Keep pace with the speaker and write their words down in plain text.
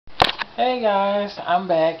Hey guys, I'm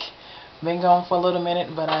back. Been gone for a little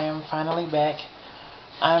minute, but I am finally back.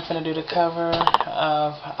 I'm finna do the cover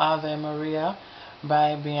of Ave Maria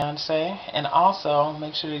by Beyonce, and also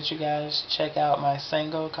make sure that you guys check out my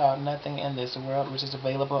single called Nothing in This World, which is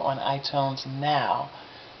available on iTunes now.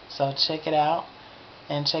 So check it out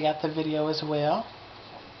and check out the video as well.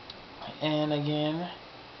 And again,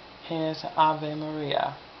 here's Ave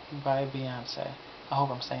Maria by Beyonce. I hope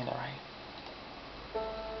I'm saying it right.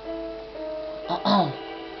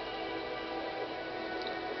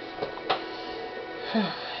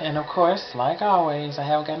 And of course, like always, I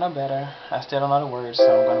haven't got no better. I still don't know the words, so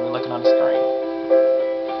I'm going to be looking on the screen.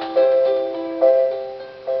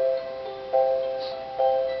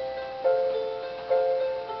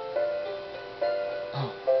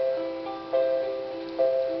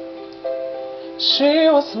 She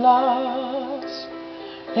was lost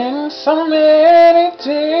in so many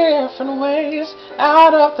different ways,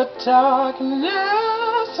 out of the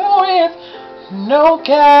darkness with no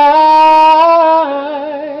guide.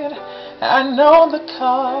 I know the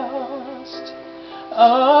cost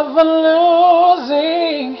of a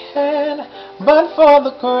losing hand, but for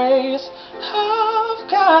the grace of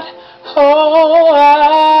God, oh,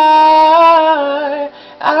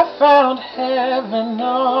 I found heaven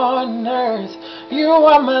on earth. You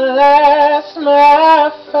are my last,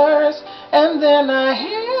 my first, and then I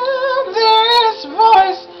hear this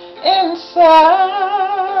voice inside.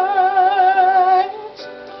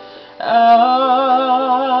 Ave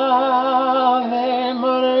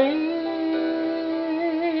Maria.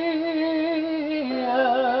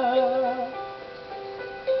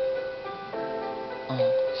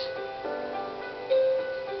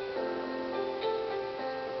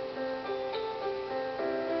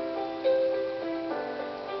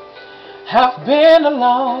 I've been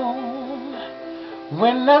alone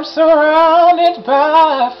when I'm surrounded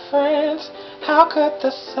by friends. How could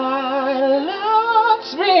the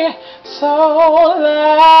silence be so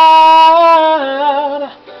loud?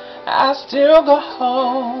 I still go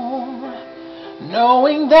home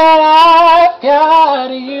knowing that I've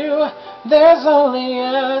got you. There's only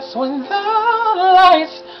us when the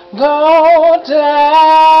lights go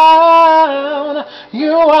down.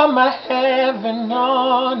 You are my heaven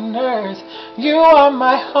on earth. You are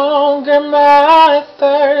my hunger, my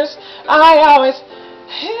thirst. I always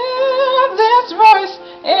hear this voice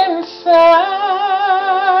inside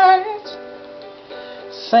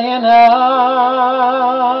saying, Ave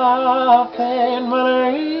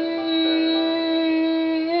Maria.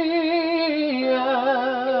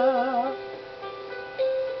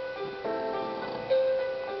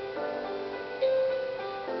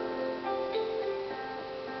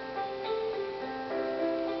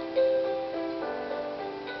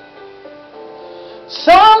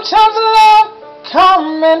 Sometimes love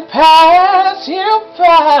come and pass you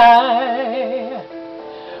by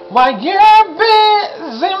while you're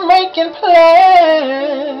busy making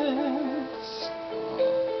plans.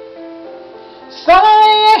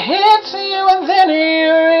 Suddenly it hits you and then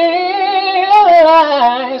you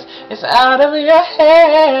realize it's out of your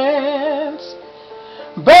hands.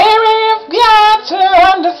 Baby, you've got to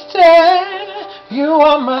understand, you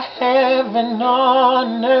are my heaven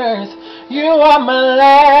on earth. You are my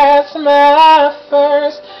last, my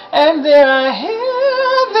first, and then I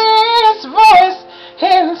hear this voice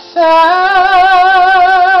inside.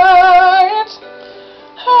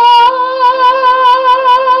 Ave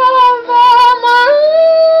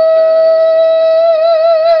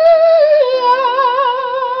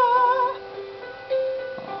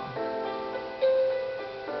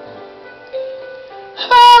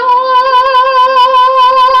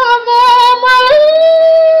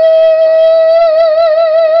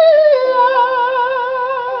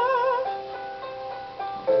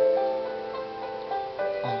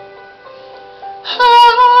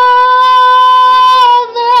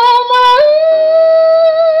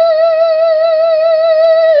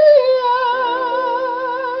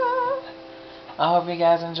I hope you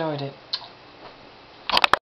guys enjoyed it.